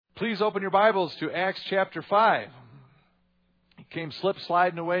Please open your Bibles to Acts chapter 5. You came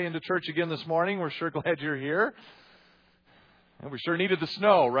slip-sliding away into church again this morning. We're sure glad you're here. And we sure needed the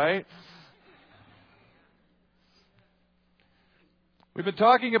snow, right? We've been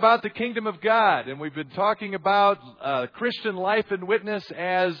talking about the kingdom of God, and we've been talking about Christian life and witness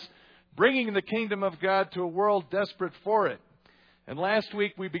as bringing the kingdom of God to a world desperate for it. And last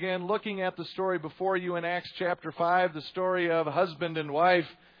week we began looking at the story before you in Acts chapter 5, the story of husband and wife,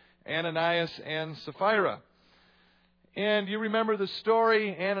 Ananias and Sapphira. And you remember the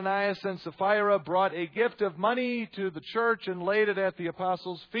story. Ananias and Sapphira brought a gift of money to the church and laid it at the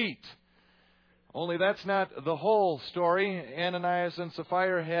apostles' feet. Only that's not the whole story. Ananias and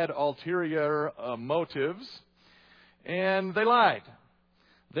Sapphira had ulterior motives, and they lied.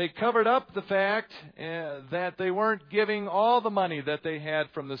 They covered up the fact that they weren't giving all the money that they had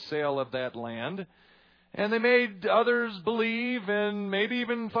from the sale of that land. And they made others believe, and maybe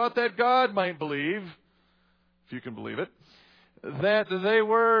even thought that God might believe, if you can believe it, that they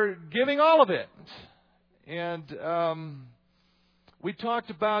were giving all of it. And we talked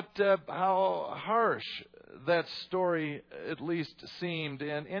about how harsh that story at least seemed,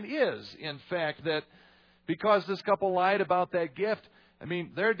 and is, in fact, that because this couple lied about that gift, I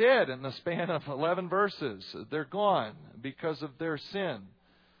mean, they're dead in the span of 11 verses. They're gone because of their sin.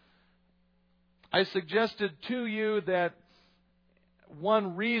 I suggested to you that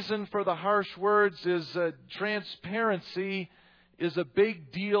one reason for the harsh words is transparency is a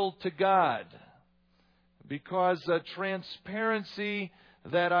big deal to God. Because transparency,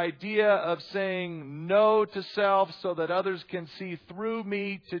 that idea of saying no to self so that others can see through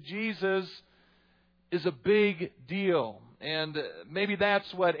me to Jesus, is a big deal. And maybe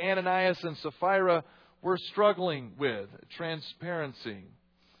that's what Ananias and Sapphira were struggling with, transparency.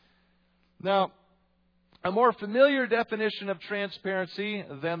 Now, a more familiar definition of transparency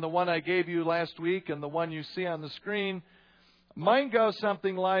than the one I gave you last week and the one you see on the screen, mine goes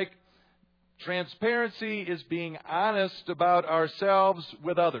something like, transparency is being honest about ourselves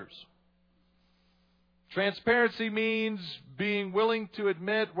with others. Transparency means being willing to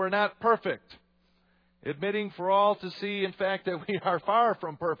admit we're not perfect. Admitting for all to see, in fact, that we are far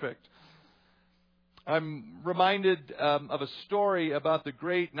from perfect. I'm reminded of a story about the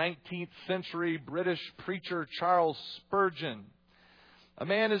great 19th century British preacher Charles Spurgeon. A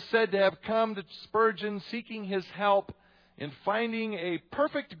man is said to have come to Spurgeon seeking his help in finding a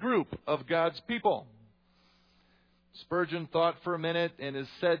perfect group of God's people. Spurgeon thought for a minute and is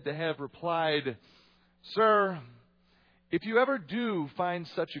said to have replied, "Sir, if you ever do find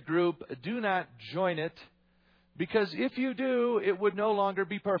such a group, do not join it, because if you do, it would no longer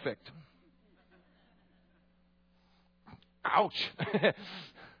be perfect." Ouch!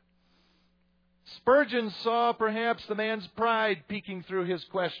 Spurgeon saw perhaps the man's pride peeking through his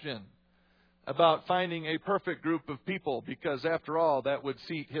question about finding a perfect group of people, because after all, that would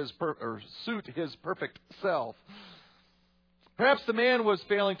suit his perfect self. Perhaps the man was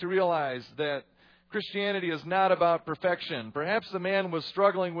failing to realize that Christianity is not about perfection. Perhaps the man was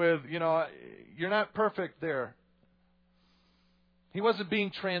struggling with, you're not perfect there. He wasn't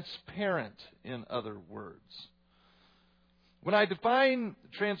being transparent, in other words. When I define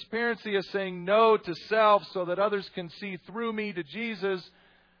transparency as saying no to self so that others can see through me to Jesus,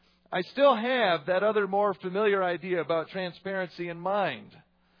 I still have that other more familiar idea about transparency in mind.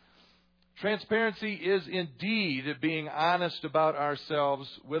 Transparency is indeed being honest about ourselves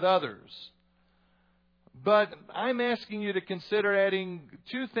with others. But I'm asking you to consider adding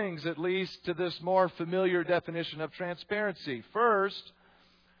two things at least to this more familiar definition of transparency. First,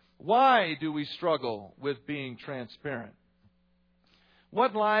 why do we struggle with being transparent?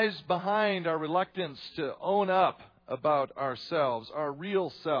 What lies behind our reluctance to own up about ourselves, our real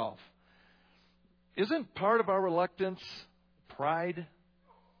self? Isn't part of our reluctance pride?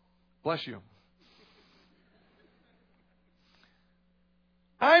 Bless you.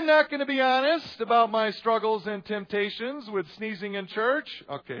 I'm not going to be honest about my struggles and temptations with sneezing in church.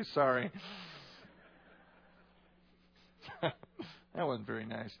 Okay, sorry. That wasn't very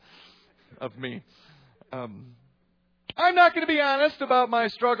nice of me. I'm not going to be honest about my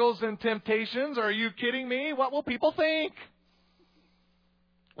struggles and temptations. Are you kidding me? What will people think?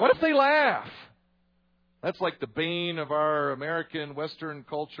 What if they laugh? That's like the bane of our American Western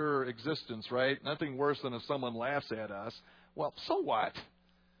culture existence, right? Nothing worse than if someone laughs at us. Well, so what?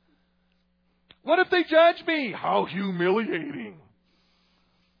 What if they judge me? How humiliating.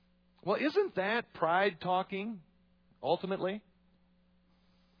 Well, isn't that pride talking, ultimately?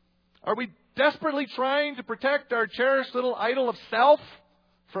 Are we desperately trying to protect our cherished little idol of self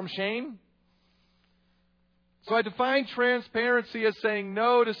from shame? So I define transparency as saying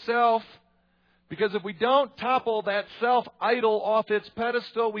no to self, because if we don't topple that self-idol off its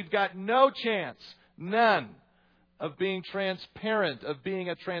pedestal, we've got no chance, none, of being transparent, of being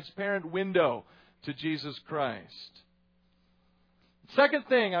a transparent window to Jesus Christ. Second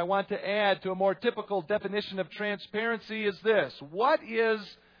thing I want to add to a more typical definition of transparency is this. What is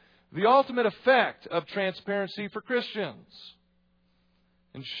the ultimate effect of transparency for Christians?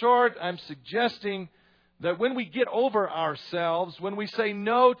 In short, I'm suggesting that when we get over ourselves, when we say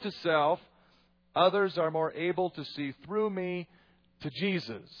no to self, others are more able to see through me to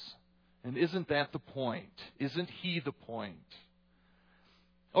Jesus. And isn't that the point? Isn't He the point?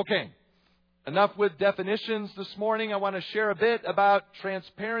 Okay, enough with definitions this morning. I want to share a bit about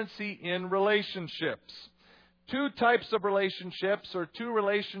transparency in relationships. Two types of relationships, or two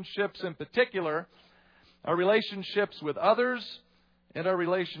relationships in particular, are relationships with others and our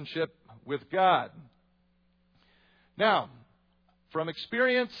relationship with God. Now, from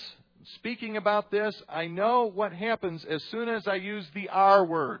experience, speaking about this, I know what happens as soon as I use the R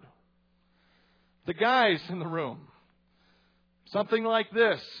word. The guys in the room, something like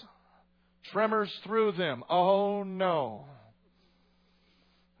this tremors through them. Oh no.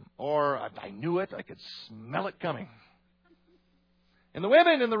 Or I knew it, I could smell it coming. And the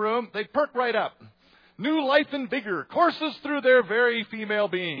women in the room, they perk right up. New life and vigor courses through their very female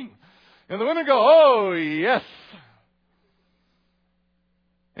being. And the women go, oh yes.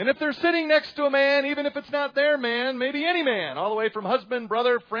 And if they're sitting next to a man, even if it's not their man, maybe any man, all the way from husband,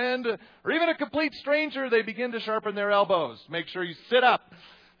 brother, friend, or even a complete stranger, they begin to sharpen their elbows. Make sure you sit up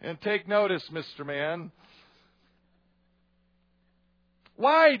and take notice, Mr. Man.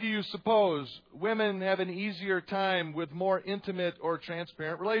 Why do you suppose women have an easier time with more intimate or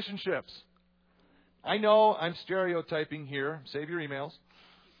transparent relationships? I know I'm stereotyping here. Save your emails.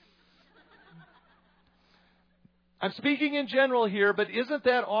 I'm speaking in general here, but isn't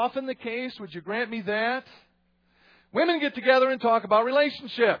that often the case? Would you grant me that? Women get together and talk about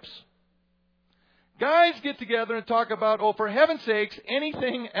relationships. Guys get together and talk about, oh, for heaven's sakes,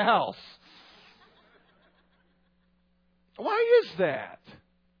 anything else. Why is that?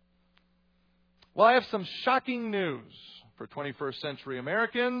 Well, I have some shocking news for 21st century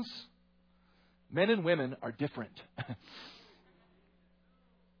Americans. Men and women are different.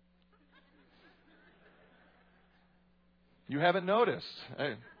 You haven't noticed.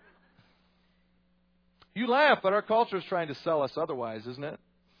 You laugh, but our culture is trying to sell us otherwise, isn't it?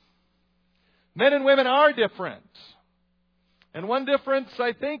 Men and women are different. And one difference,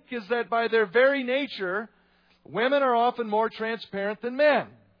 I think, is that by their very nature, women are often more transparent than men.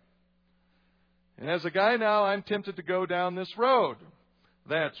 And as a guy now, I'm tempted to go down this road.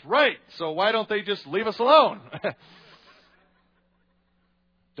 That's right. So why don't they just leave us alone?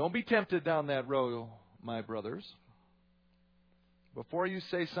 Don't be tempted down that road, my brothers. Before you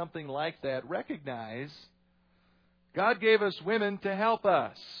say something like that, recognize God gave us women to help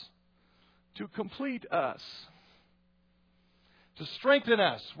us, to complete us, to strengthen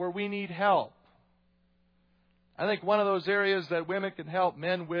us where we need help. I think one of those areas that women can help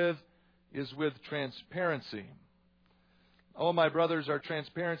men with is with transparency. Oh, my brothers, our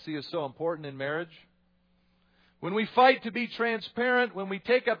transparency is so important in marriage. When we fight to be transparent, when we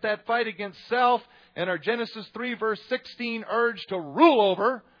take up that fight against self and our Genesis 3 verse 16 urge to rule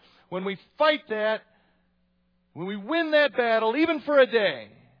over, when we fight that, when we win that battle, even for a day,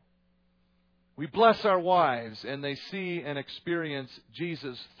 we bless our wives and they see and experience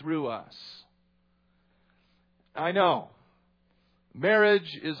Jesus through us. I know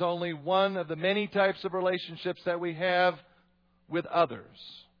marriage is only one of the many types of relationships that we have with others.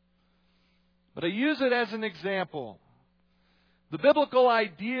 But I use it as an example. The biblical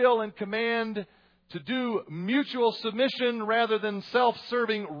ideal and command to do mutual submission rather than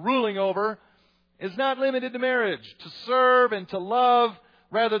self-serving ruling over is not limited to marriage. To serve and to love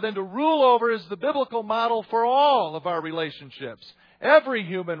rather than to rule over is the biblical model for all of our relationships. Every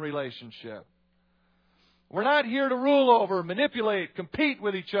human relationship. We're not here to rule over, manipulate, compete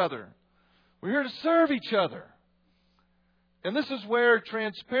with each other. We're here to serve each other. And this is where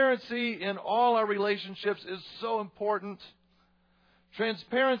transparency in all our relationships is so important.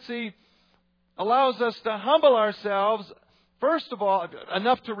 Transparency allows us to humble ourselves, first of all,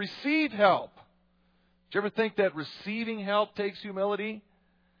 enough to receive help. Do you ever think that receiving help takes humility?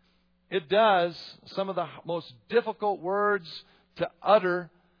 It does. Some of the most difficult words to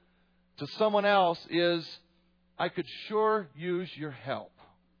utter to someone else is, I could sure use your help.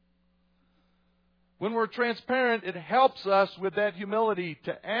 When we're transparent, it helps us with that humility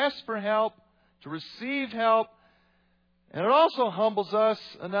to ask for help, to receive help, and it also humbles us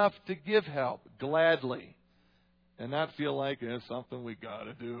enough to give help gladly and not feel like it's something we got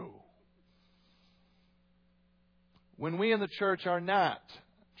to do. When we in the church are not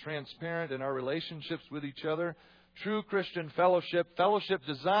transparent in our relationships with each other, true Christian fellowship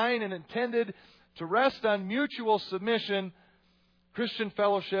designed and intended to rest on mutual submission, Christian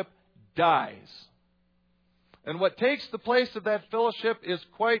fellowship dies. And what takes the place of that fellowship is,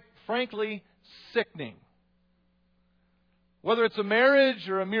 quite frankly, sickening. Whether it's a marriage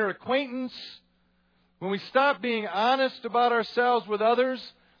or a mere acquaintance, when we stop being honest about ourselves with others,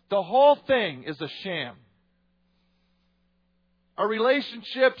 the whole thing is a sham. Our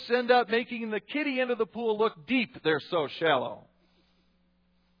relationships end up making the kiddie end of the pool look deep. They're so shallow.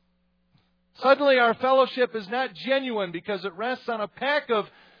 Suddenly our fellowship is not genuine because it rests on a pack of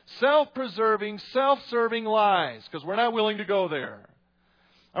self-preserving, self-serving lies, because we're not willing to go there.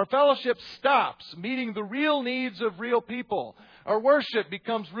 Our fellowship stops meeting the real needs of real people. Our worship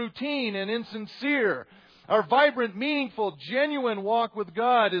becomes routine and insincere. Our vibrant, meaningful, genuine walk with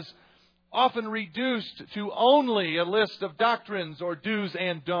God is often reduced to only a list of doctrines or do's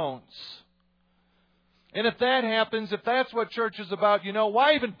and don'ts. And if that happens, if that's what church is about,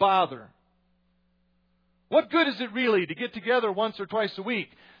 why even bother? What good is it really to get together once or twice a week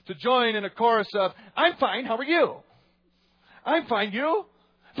to join in a chorus of, I'm fine, how are you? I'm fine, you?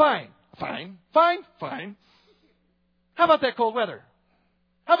 Fine, fine, fine, fine. How about that cold weather?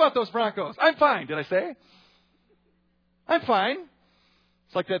 How about those Broncos? I'm fine, did I say? I'm fine.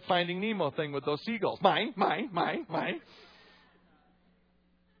 It's like that Finding Nemo thing with those seagulls. Mine, mine, mine, mine.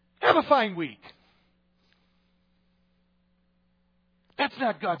 Have a fine week. That's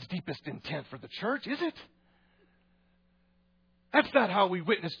not God's deepest intent for the church, is it? That's not how we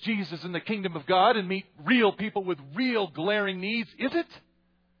witness Jesus in the kingdom of God and meet real people with real glaring needs, is it?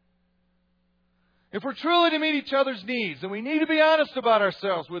 If we're truly to meet each other's needs, then we need to be honest about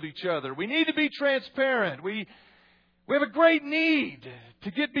ourselves with each other. We need to be transparent. We have a great need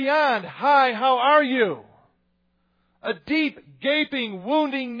to get beyond, hi, how are you? A deep, gaping,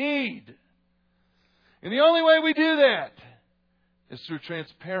 wounding need. And the only way we do that is through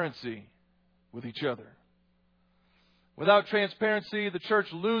transparency with each other. Without transparency, the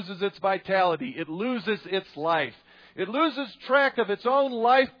church loses its vitality. It loses its life. It loses track of its own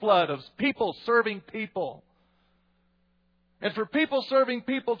lifeblood of people serving people. And for people serving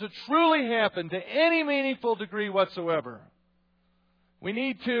people to truly happen to any meaningful degree whatsoever, we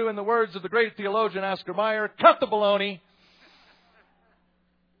need to, in the words of the great theologian Oscar Mayer, cut the baloney.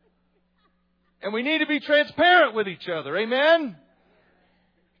 And we need to be transparent with each other. Amen?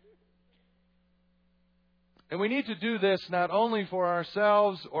 And we need to do this not only for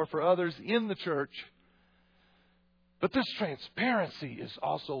ourselves or for others in the church, but this transparency is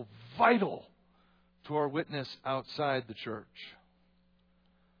also vital to our witness outside the church.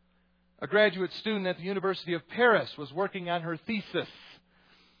 A graduate student at the University of Paris was working on her thesis,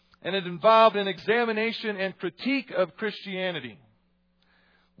 and it involved an examination and critique of Christianity.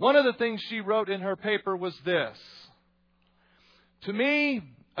 One of the things she wrote in her paper was this: to me,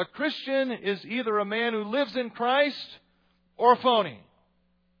 a Christian is either a man who lives in Christ or a phony.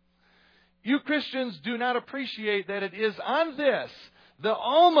 You Christians do not appreciate that it is on this, the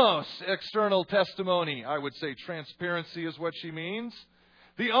almost external testimony, I would say transparency is what she means,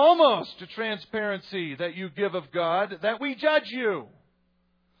 the almost transparency that you give of God, that we judge you.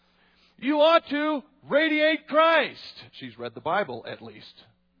 You ought to radiate Christ. She's read the Bible, at least.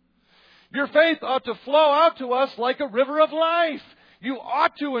 Your faith ought to flow out to us like a river of life. You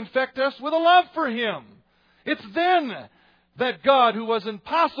ought to infect us with a love for Him. It's then that God, who was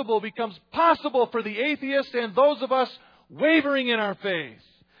impossible, becomes possible for the atheist and those of us wavering in our faith.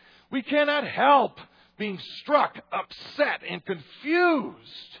 We cannot help being struck, upset, and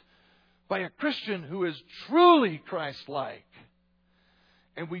confused by a Christian who is truly Christ-like.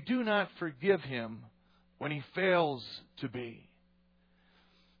 And we do not forgive him when he fails to be.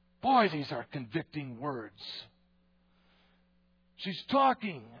 Boy, these are convicting words. She's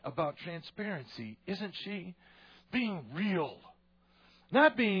talking about transparency, isn't she? Being real.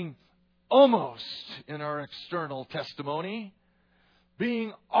 Not being almost in our external testimony.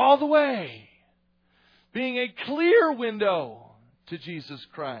 Being all the way. Being a clear window to Jesus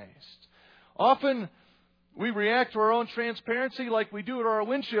Christ. Often we react to our own transparency like we do to our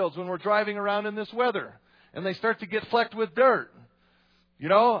windshields when we're driving around in this weather. And they start to get flecked with dirt. You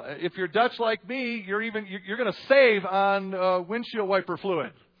know, if you're Dutch like me, you're going to save on windshield wiper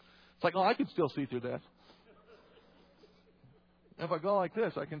fluid. It's like, oh, I can still see through that. If I go like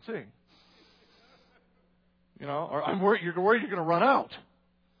this, I can see. You know, or you're worried you're going to run out.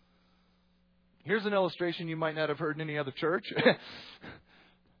 Here's an illustration you might not have heard in any other church.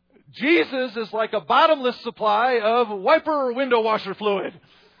 Jesus is like a bottomless supply of wiper or window washer fluid.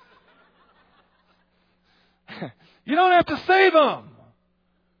 You don't have to save them.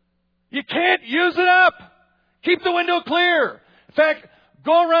 You can't use it up. Keep the window clear. In fact,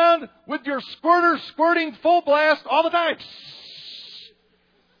 go around with your squirter squirting full blast all the time.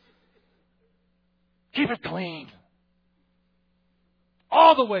 Keep it clean.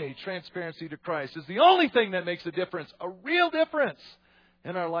 All the way, transparency to Christ is the only thing that makes a difference, a real difference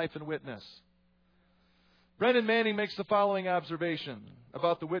in our life and witness. Brendan Manning makes the following observation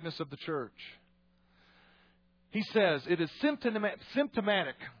about the witness of the church. He says, it is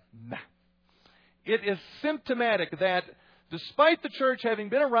symptomatic. It is symptomatic that despite the church having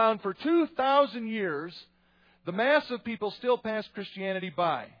been around for 2,000 years, the mass of people still pass Christianity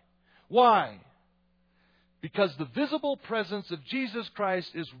by. Why? Because the visible presence of Jesus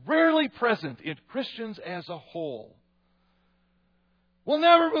Christ is rarely present in Christians as a whole. We'll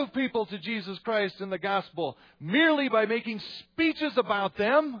never move people to Jesus Christ and the gospel merely by making speeches about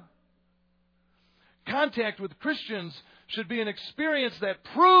them. Contact with Christians should be an experience that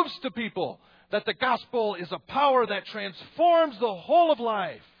proves to people that the gospel is a power that transforms the whole of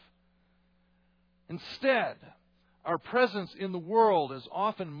life. Instead, our presence in the world is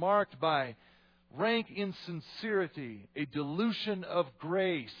often marked by rank insincerity, a dilution of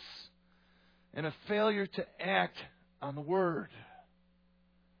grace, and a failure to act on the Word.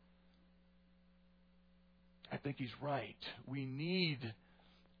 I think he's right. We need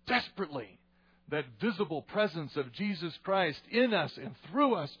desperately that visible presence of Jesus Christ in us and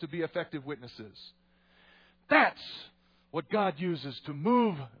through us to be effective witnesses. That's what God uses to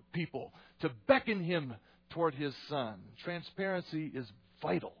move people, to beckon Him toward His Son. Transparency is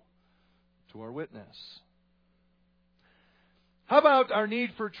vital to our witness. How about our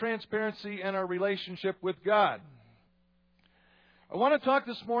need for transparency and our relationship with God? I want to talk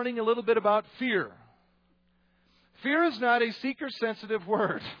this morning a little bit about fear. Fear is not a seeker-sensitive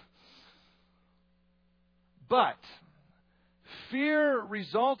word. But fear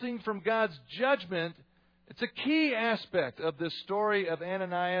resulting from God's judgment, it's a key aspect of this story of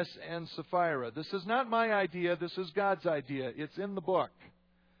Ananias and Sapphira. This is not my idea. This is God's idea. It's in the book.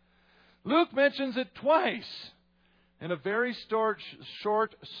 Luke mentions it twice in a very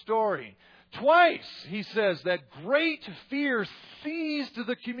short story. Twice he says that great fear seized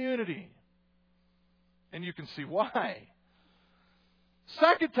the community. And you can see why.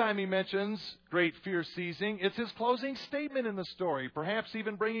 Second time he mentions great fear seizing, it's his closing statement in the story, perhaps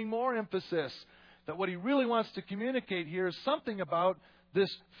even bringing more emphasis that what he really wants to communicate here is something about this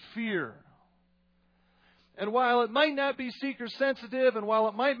fear. And while it might not be seeker-sensitive, and while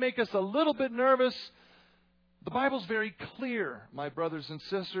it might make us a little bit nervous, the Bible's very clear, my brothers and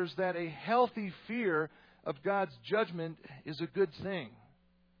sisters, that a healthy fear of God's judgment is a good thing.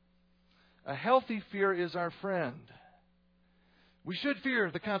 A healthy fear is our friend. We should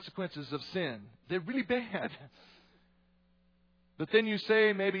fear the consequences of sin. They're really bad. But then you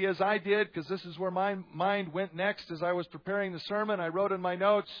say, maybe as I did, because this is where my mind went next as I was preparing the sermon, I wrote in my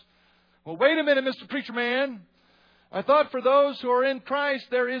notes, well, wait a minute, Mr. Preacher Man. I thought for those who are in Christ,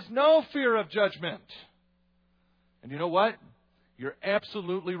 there is no fear of judgment. And you know what? You're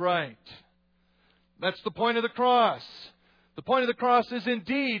absolutely right. That's the point of the cross. The point of the cross is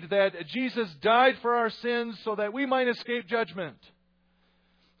indeed that Jesus died for our sins so that we might escape judgment.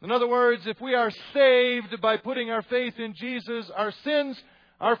 In other words, if we are saved by putting our faith in Jesus, our sins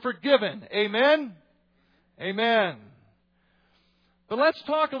are forgiven. Amen? Amen. But let's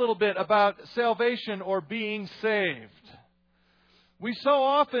talk a little bit about salvation or being saved. We so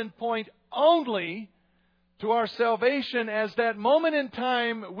often point only to our salvation as that moment in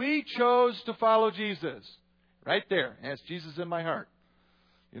time we chose to follow Jesus. Right there. That's Jesus in my heart.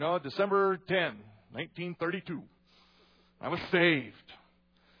 You know, December 10, 1932. I was saved.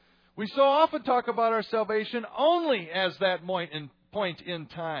 We so often talk about our salvation only as that point in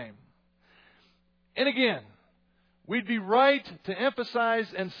time. And again, we'd be right to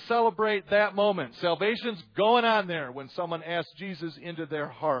emphasize and celebrate that moment. Salvation's going on there when someone asks Jesus into their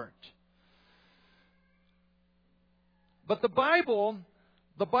heart. But the Bible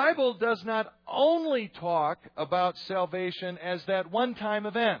does not only talk about salvation as that one-time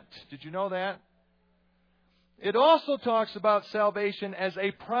event. Did you know that? It also talks about salvation as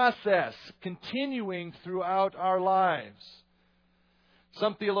a process continuing throughout our lives.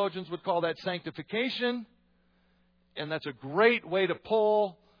 Some theologians would call that sanctification, and that's a great way to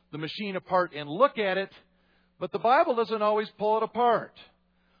pull the machine apart and look at it, but the Bible doesn't always pull it apart.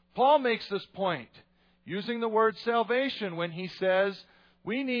 Paul makes this point using the word salvation when he says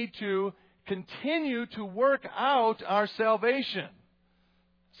we need to continue to work out our salvation.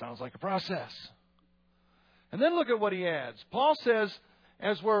 Sounds like a process. And then look at what he adds. Paul says,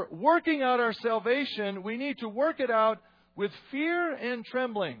 as we're working out our salvation, we need to work it out with fear and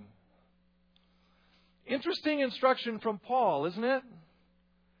trembling. Interesting instruction from Paul, isn't it?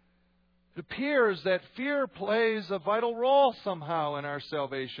 It appears that fear plays a vital role somehow in our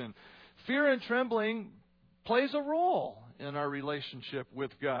salvation. Fear and trembling plays a role in our relationship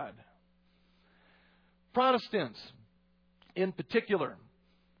with God. Protestants, in particular,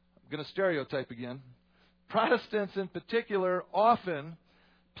 I'm going to stereotype again. Protestants, in particular, often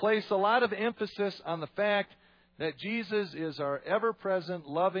place a lot of emphasis on the fact that Jesus is our ever-present,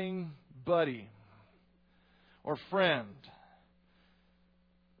 loving buddy or friend.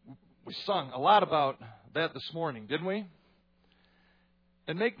 We sung a lot about that this morning, didn't we?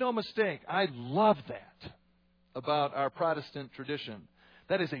 And make no mistake, I love that about our Protestant tradition.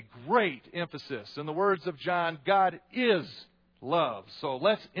 That is a great emphasis. In the words of John, God is love. So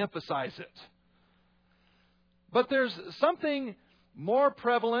let's emphasize it. But there's something more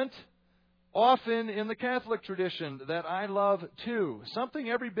prevalent often in the Catholic tradition that I love too. Something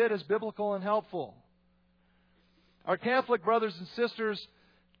every bit as biblical and helpful. Our Catholic brothers and sisters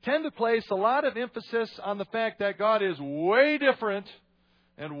tend to place a lot of emphasis on the fact that God is way different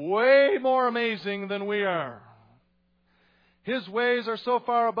and way more amazing than we are. His ways are so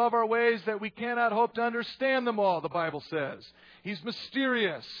far above our ways that we cannot hope to understand them all, the Bible says. He's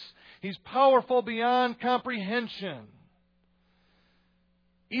mysterious. He's powerful beyond comprehension.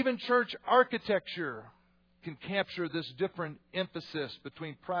 Even church architecture can capture this different emphasis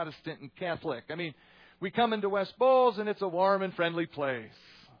between Protestant and Catholic. I mean, we come into West Bowles and it's a warm and friendly place.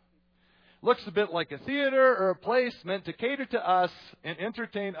 Looks a bit like a theater or a place meant to cater to us and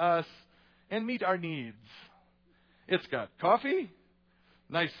entertain us and meet our needs. It's got coffee,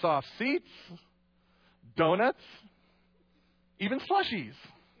 nice soft seats, donuts, even slushies.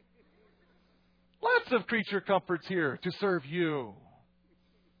 Lots of creature comforts here to serve you.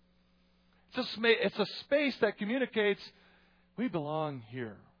 It's a space that communicates we belong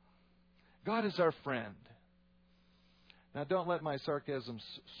here. God is our friend. Now, don't let my sarcasm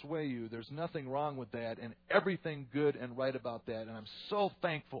sway you. There's nothing wrong with that and everything good and right about that. And I'm so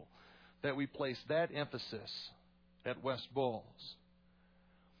thankful that we place that emphasis at West Bowles.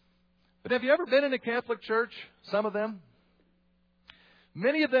 But have you ever been in a Catholic church? Some of them.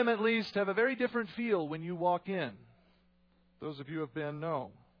 Many of them, at least, have a very different feel when you walk in. Those of you who have been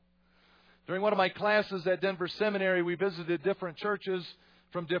know. During one of my classes at Denver Seminary, we visited different churches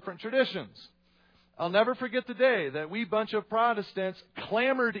from different traditions. I'll never forget the day that we bunch of Protestants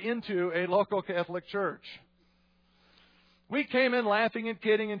clamored into a local Catholic church. We came in laughing and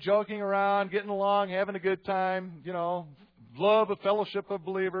kidding and joking around, getting along, having a good time, love a fellowship of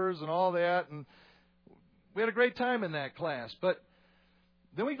believers and all that. And we had a great time in that class. But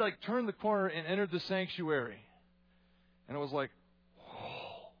then we turned the corner and entered the sanctuary. And it was like,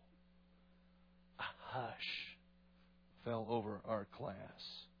 whoa, a hush fell over our class.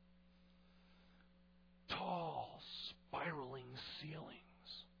 Tall, spiraling ceilings.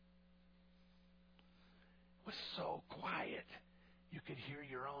 It was so quiet, you could hear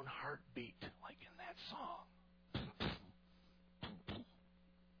your own heartbeat, like in that song.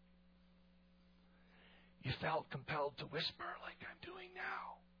 You felt compelled to whisper like I'm doing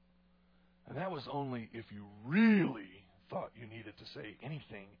now. And that was only if you really thought you needed to say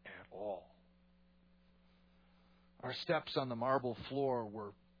anything at all. Our steps on the marble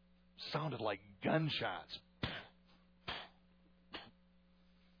floor sounded like gunshots.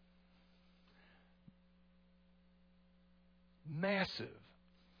 Massive,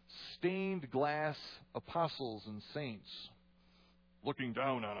 stained glass apostles and saints looking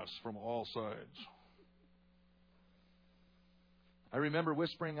down on us from all sides. I remember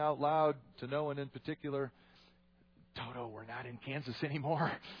whispering out loud to no one in particular, Toto, we're not in Kansas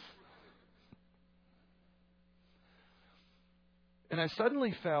anymore. And I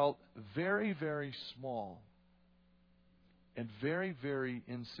suddenly felt very, very small and very, very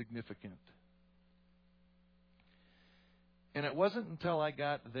insignificant. And it wasn't until I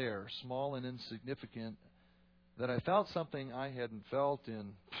got there, small and insignificant, that I felt something I hadn't felt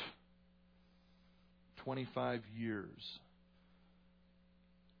in 25 years.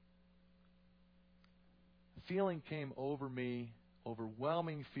 A feeling came over me,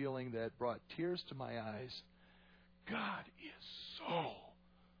 overwhelming feeling that brought tears to my eyes. God is so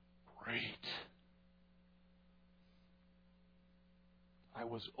great. I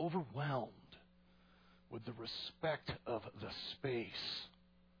was overwhelmed with the respect of the space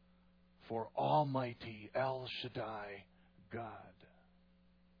for Almighty El Shaddai God.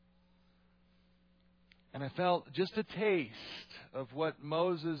 And I felt just a taste of what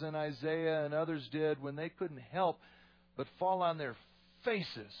Moses and Isaiah and others did when they couldn't help but fall on their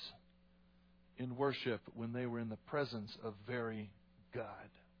faces in worship when they were in the presence of very God.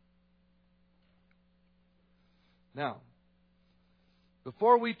 Now,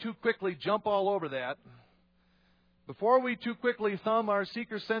 before we too quickly jump all over that, before we too quickly thumb our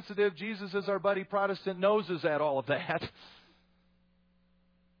seeker-sensitive, Jesus is our buddy Protestant noses at all of that,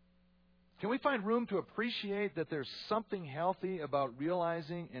 can we find room to appreciate that there's something healthy about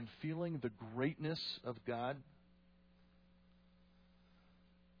realizing and feeling the greatness of God?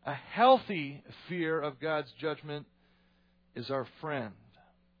 A healthy fear of God's judgment is our friend.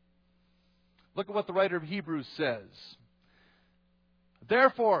 Look at what the writer of Hebrews says.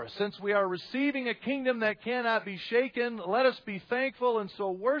 Therefore, since we are receiving a kingdom that cannot be shaken, let us be thankful and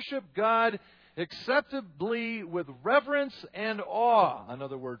so worship God acceptably with reverence and awe.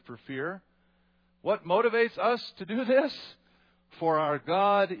 Another word for fear. What motivates us to do this? For our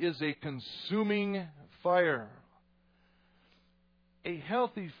God is a consuming fire. A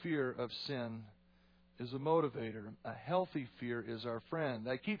healthy fear of sin is a motivator. A healthy fear is our friend.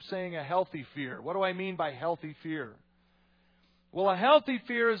 I keep saying a healthy fear. What do I mean by healthy fear? Well, a healthy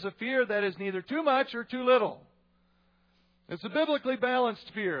fear is a fear that is neither too much or too little. It's a biblically balanced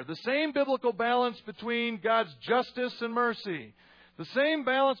fear. The same biblical balance between God's justice and mercy. The same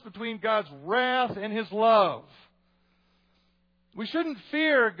balance between God's wrath and His love. We shouldn't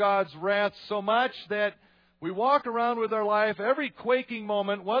fear God's wrath so much that we walk around with our life every quaking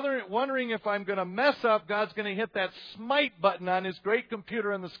moment wondering if I'm going to mess up, God's going to hit that smite button on His great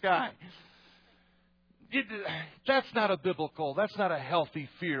computer in the sky. That's not a healthy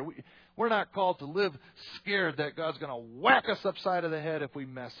fear. We're not called to live scared that God's going to whack us upside of the head if we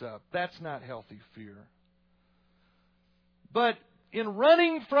mess up. That's not healthy fear. But in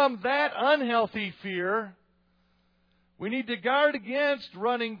running from that unhealthy fear, we need to guard against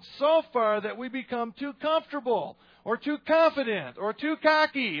running so far that we become too comfortable, or too confident, or too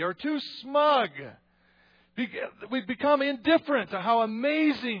cocky, or too smug. We become indifferent to how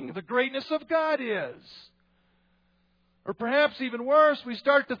amazing the greatness of God is. Or perhaps even worse, we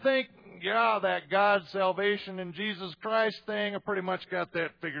start to think, yeah, that God's salvation in Jesus Christ thing, I pretty much got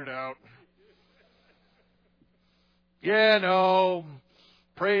that figured out. Yeah, no,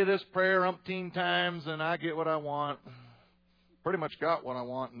 pray this prayer umpteen times and I get what I want. Pretty much got what I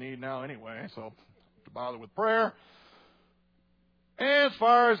want and need now anyway, so don't have to bother with prayer. And as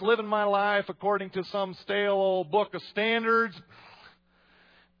far as living my life according to some stale old book of standards,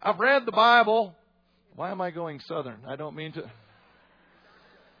 I've read the Bible. Why am I going southern? I don't mean to. It's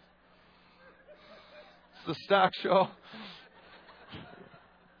the stock show.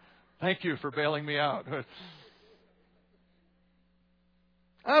 Thank you for bailing me out.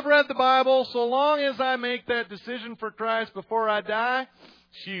 I've read the Bible. So long as I make that decision for Christ before I die,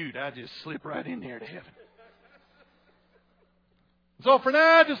 shoot, I just slip right in there to heaven. So for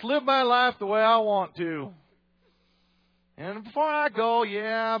now, I just live my life the way I want to. And before I go,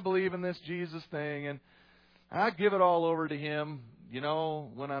 yeah, I believe in this Jesus thing. And I give it all over to Him,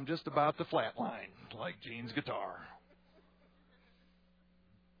 when I'm just about to flatline, like Gene's guitar.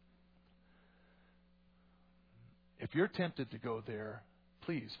 If you're tempted to go there,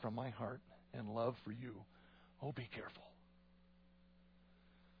 please, from my heart and love for you, be careful.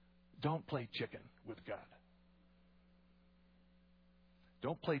 Don't play chicken with God.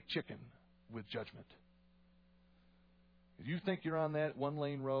 Don't play chicken with judgment. If you think you're on that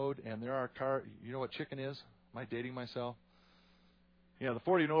one-lane road and there are cars, you know what chicken is? Am I dating myself? Yeah, the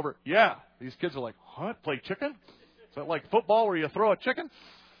 40 and over. Yeah, these kids are like, what? Play chicken? Is that like football where you throw a chicken?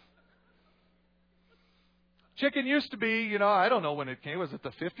 Chicken used to be, I don't know when it came. Was it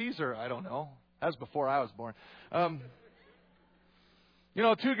the 50s or I don't know? That was before I was born.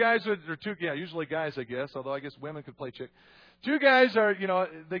 Two guys usually guys, I guess, although I guess women could play chicken. Two guys are,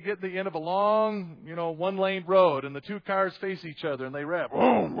 they get the end of a long, one-lane road, and the two cars face each other, and they rev.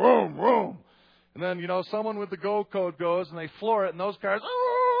 Vroom, vroom, vroom. And then, someone with the go code goes, and they floor it, and those cars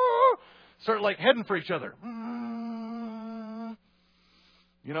start, like, heading for each other. And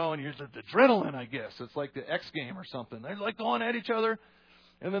here's the adrenaline, I guess. It's like the X game or something. They're, like, going at each other.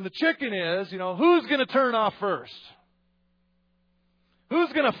 And then the chicken is, who's going to turn off first?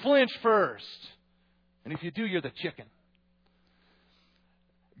 Who's going to flinch first? And if you do, you're the chicken.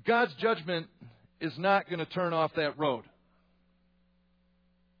 God's judgment is not going to turn off that road.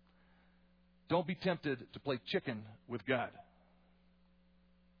 Don't be tempted to play chicken with God.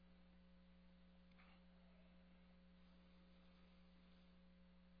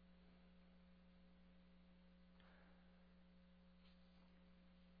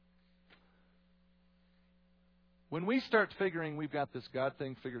 When we start figuring we've got this God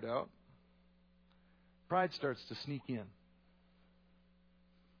thing figured out, pride starts to sneak in.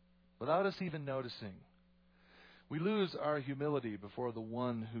 Without us even noticing, we lose our humility before the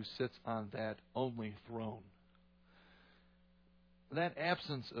one who sits on that only throne. That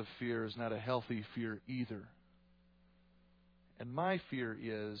absence of fear is not a healthy fear either. And my fear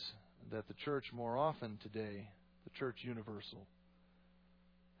is that the church more often today, the church universal,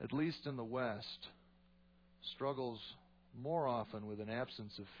 at least in the West, struggles more often with an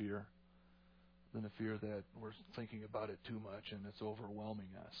absence of fear than a fear that we're thinking about it too much and it's overwhelming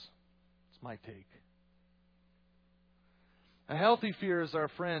us. It's my take. A healthy fear is our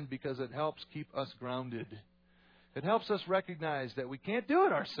friend because it helps keep us grounded. It helps us recognize that we can't do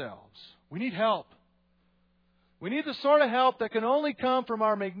it ourselves. We need help. We need the sort of help that can only come from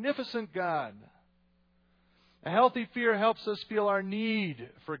our magnificent God. A healthy fear helps us feel our need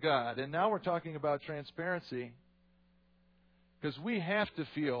for God. And now we're talking about transparency. Because we have to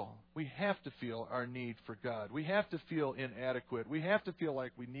feel our need for God. We have to feel inadequate. We have to feel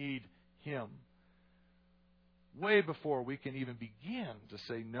like we need Him. Way before we can even begin to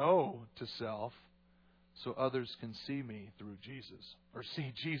say no to self so others can see me through Jesus. Or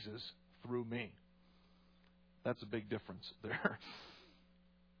see Jesus through me. That's a big difference there.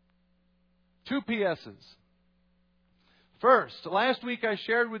 2 PS's. First, last week I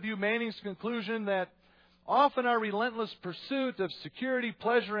shared with you Manning's conclusion that often our relentless pursuit of security,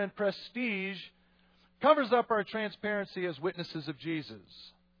 pleasure, and prestige covers up our transparency as witnesses of Jesus.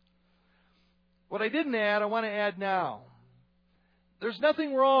 What I didn't add, I want to add now. There's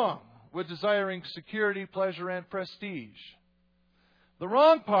nothing wrong with desiring security, pleasure, and prestige. The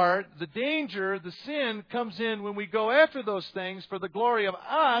wrong part, the danger, the sin, comes in when we go after those things for the glory of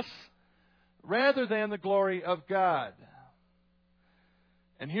us rather than the glory of God.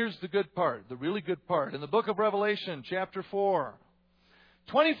 And here's the good part, the really good part. In the book of Revelation, chapter 4,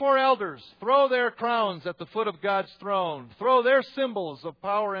 24 elders throw their crowns at the foot of God's throne, throw their symbols of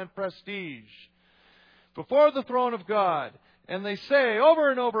power and prestige before the throne of God. And they say over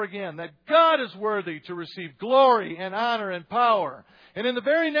and over again that God is worthy to receive glory and honor and power. And in the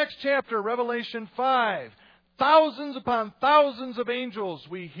very next chapter, Revelation 5, thousands upon thousands of angels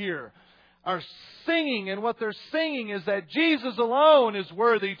we hear are singing, and what they're singing is that Jesus alone is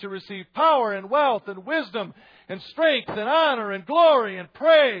worthy to receive power and wealth and wisdom and strength and honor and glory and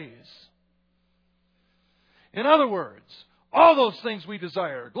praise. In other words, all those things we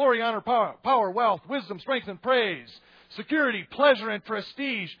desire, glory, honor, power, wealth, wisdom, strength, and praise, security, pleasure, and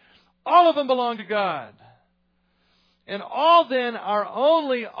prestige, all of them belong to God. And all then are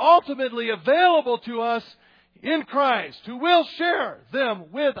only ultimately available to us in Christ, who will share them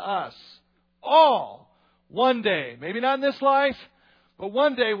with us all one day. Maybe not in this life, but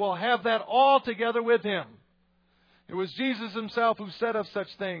one day we'll have that all together with Him. It was Jesus Himself who said of such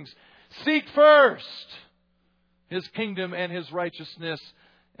things, "Seek first His kingdom and His righteousness,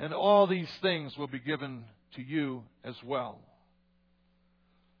 and all these things will be given to you as well."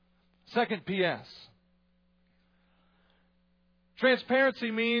 Second PS. Transparency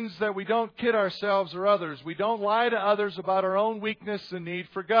means that we don't kid ourselves or others. We don't lie to others about our own weakness and need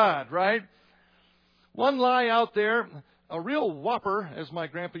for God, right? One lie out there, a real whopper, as my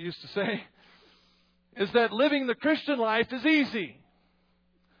grandpa used to say, is that living the Christian life is easy.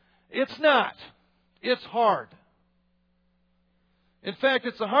 It's not. It's hard. In fact,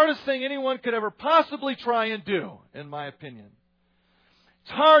 it's the hardest thing anyone could ever possibly try and do, in my opinion.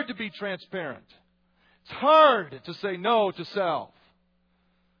 It's hard to be transparent. It's hard to say no to self.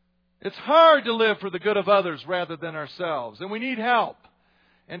 It's hard to live for the good of others rather than ourselves. And we need help.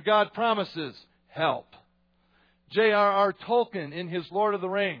 And God promises help. J.R.R. Tolkien, in his Lord of the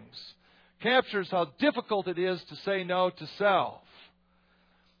Rings, captures how difficult it is to say no to self.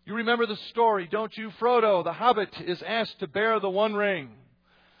 You remember the story, don't you? Frodo, the hobbit, is asked to bear the One Ring.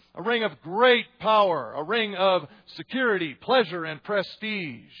 A ring of great power. A ring of security, pleasure, and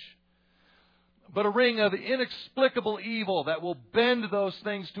prestige. But a ring of inexplicable evil that will bend those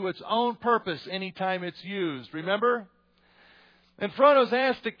things to its own purpose anytime it's used. Remember? And Frodo's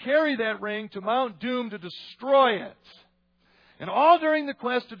asked to carry that ring to Mount Doom to destroy it. And all during the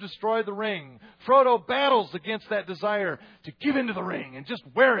quest to destroy the ring, Frodo battles against that desire to give into the ring and just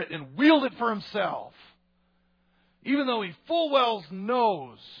wear it and wield it for himself. Even though he full well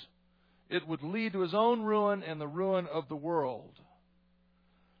knows it would lead to his own ruin and the ruin of the world.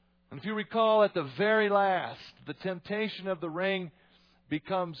 And if you recall, at the very last, the temptation of the ring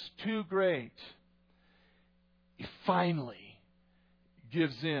becomes too great. He finally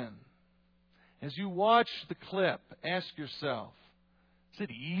gives in. As you watch the clip, ask yourself, is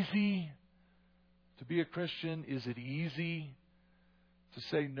it easy to be a Christian? Is it easy to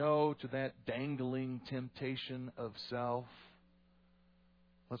say no to that dangling temptation of self?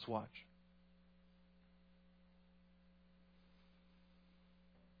 Let's watch.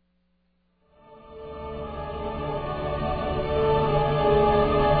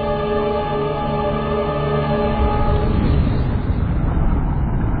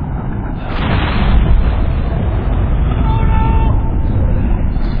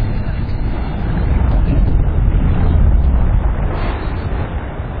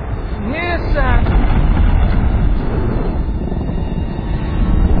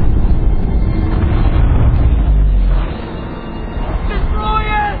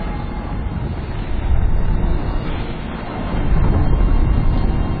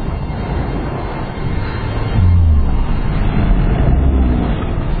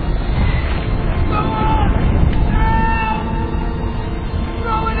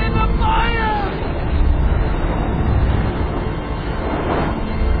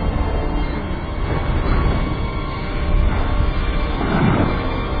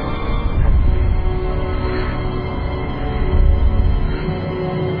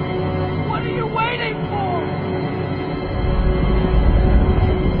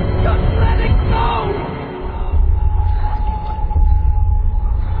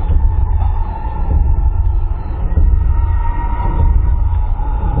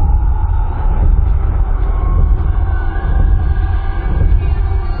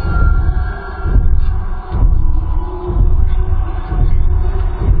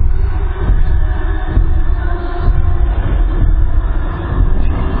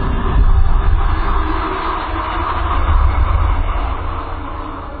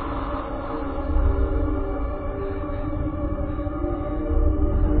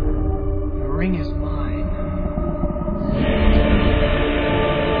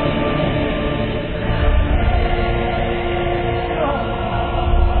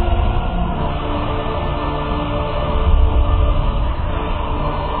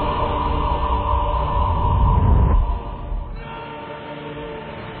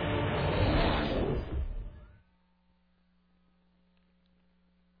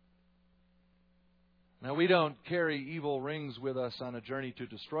 Now, we don't carry evil rings with us on a journey to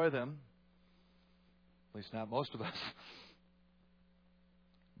destroy them. At least not most of us.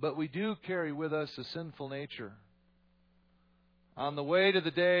 But we do carry with us a sinful nature on the way to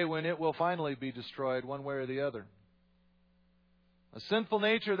the day when it will finally be destroyed one way or the other. A sinful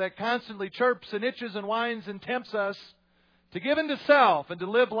nature that constantly chirps and itches and whines and tempts us to give into self and to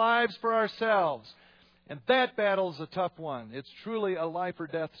live lives for ourselves. And that battle's a tough one. It's truly a life or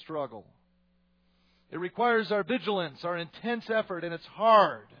death struggle. It requires our vigilance, our intense effort, and it's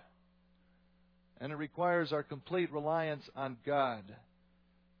hard. And it requires our complete reliance on God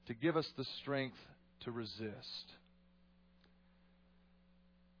to give us the strength to resist.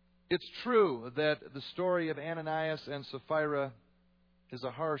 It's true that the story of Ananias and Sapphira is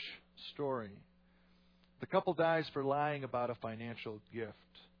a harsh story. The couple dies for lying about a financial gift.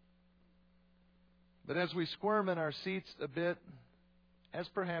 But as we squirm in our seats a bit, as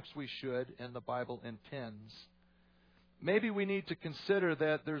perhaps we should and the Bible intends, maybe we need to consider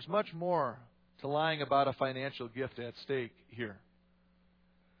that there's much more to lying about a financial gift at stake here.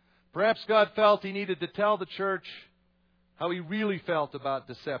 Perhaps God felt He needed to tell the church how He really felt about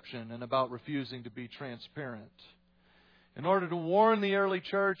deception and about refusing to be transparent, in order to warn the early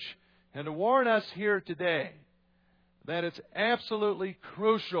church and to warn us here today that it's absolutely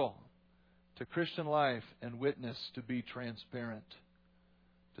crucial to Christian life and witness to be transparent,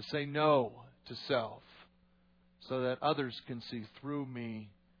 to say no to self so that others can see through me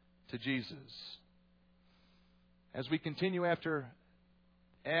to Jesus. As we continue after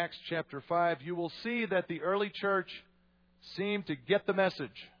Acts chapter 5, you will see that the early church seemed to get the message,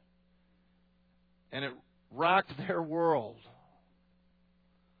 and it rocked their world.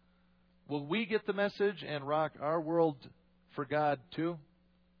 Will we get the message and rock our world for God too?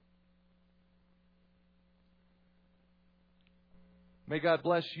 May God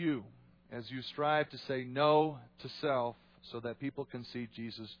bless you as you strive to say no to self so that people can see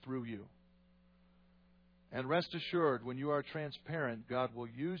Jesus through you. And rest assured, when you are transparent, God will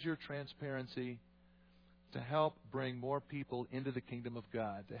use your transparency to help bring more people into the kingdom of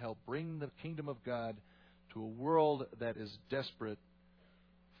God, to help bring the kingdom of God to a world that is desperate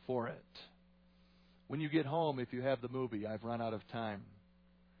for it. When you get home, if you have the movie, I've run out of time.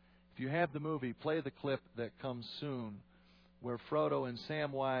 If you have the movie, play the clip that comes soon, where Frodo and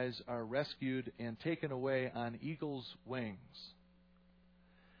Samwise are rescued and taken away on eagle's wings.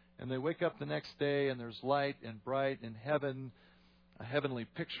 And they wake up the next day, and there's light and bright in heaven, a heavenly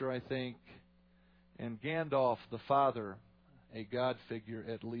picture, I think. And Gandalf, the father, a god figure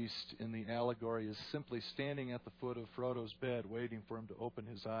at least in the allegory, is simply standing at the foot of Frodo's bed waiting for him to open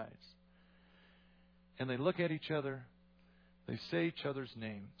his eyes. And they look at each other, they say each other's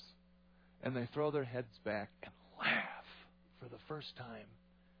names, and they throw their heads back and laugh for the first time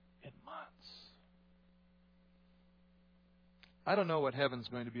in months. I don't know what heaven's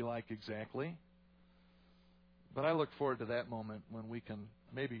going to be like exactly, but I look forward to that moment when we can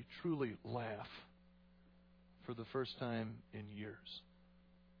maybe truly laugh for the first time in years.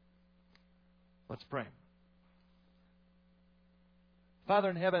 Let's pray. Father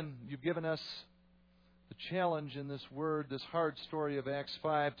in heaven, you've given us the challenge in this word, this hard story of Acts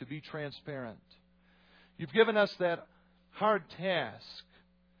 5, to be transparent. You've given us that hard task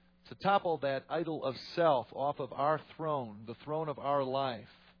to topple that idol of self off of our throne, the throne of our life,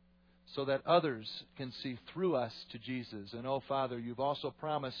 so that others can see through us to Jesus. And, oh, Father, you've also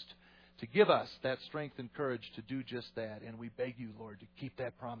promised to give us that strength and courage to do just that. And we beg you, Lord, to keep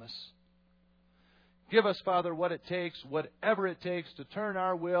that promise. Give us, Father, what it takes, whatever it takes, to turn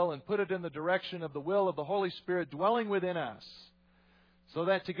our will and put it in the direction of the will of the Holy Spirit dwelling within us, so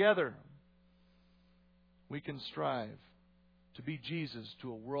that together we can strive to be Jesus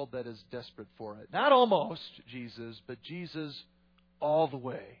to a world that is desperate for it. Not almost Jesus, but Jesus all the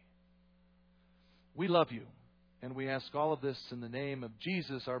way. We love you, and we ask all of this in the name of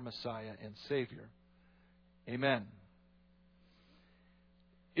Jesus, our Messiah and Savior. Amen.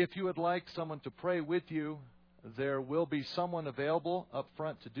 If you would like someone to pray with you, there will be someone available up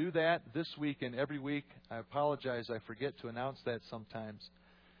front to do that this week and every week. I apologize, I forget to announce that sometimes.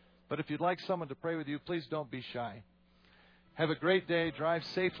 But if you'd like someone to pray with you, please don't be shy. Have a great day, drive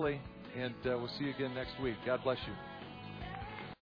safely, and we'll see you again next week. God bless you.